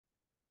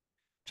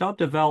Job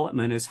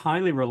development is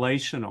highly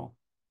relational.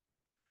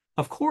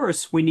 Of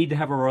course, we need to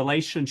have a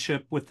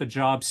relationship with the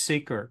job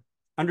seeker,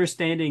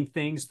 understanding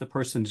things the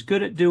person's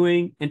good at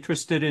doing,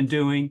 interested in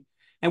doing,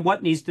 and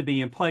what needs to be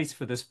in place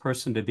for this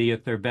person to be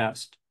at their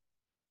best.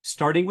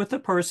 Starting with the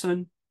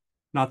person,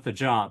 not the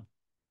job.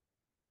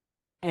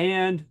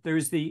 And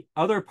there's the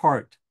other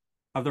part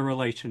of the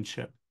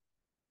relationship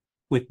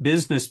with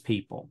business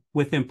people,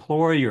 with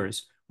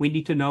employers. We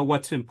need to know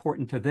what's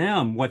important to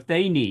them, what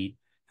they need,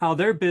 how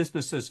their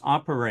businesses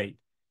operate,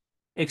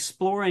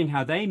 exploring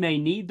how they may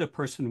need the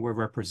person we're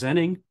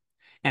representing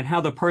and how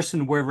the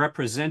person we're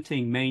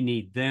representing may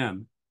need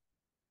them.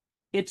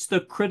 It's the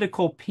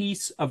critical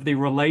piece of the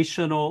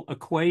relational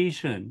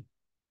equation.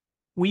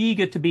 We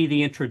get to be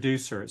the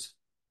introducers,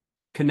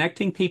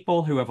 connecting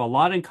people who have a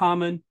lot in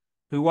common,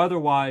 who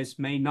otherwise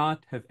may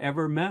not have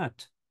ever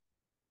met.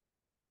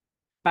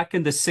 Back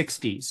in the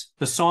 60s,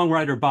 the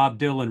songwriter Bob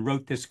Dylan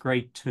wrote this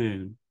great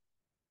tune.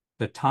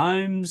 The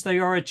times they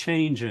are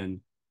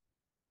a-changin'.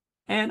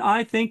 And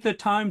I think the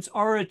times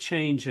are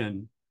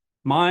a-changin'.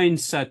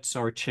 Mindsets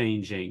are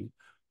changing.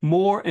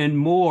 More and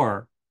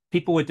more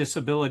people with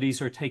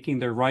disabilities are taking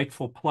their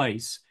rightful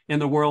place in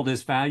the world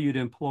as valued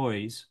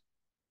employees,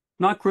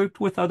 not grouped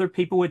with other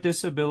people with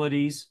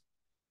disabilities,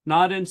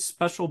 not in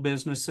special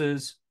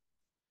businesses,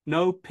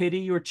 no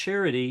pity or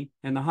charity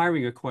in the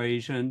hiring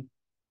equation.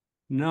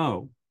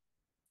 No.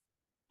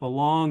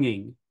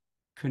 Belonging,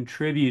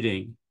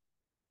 contributing,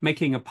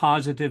 making a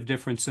positive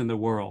difference in the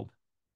world.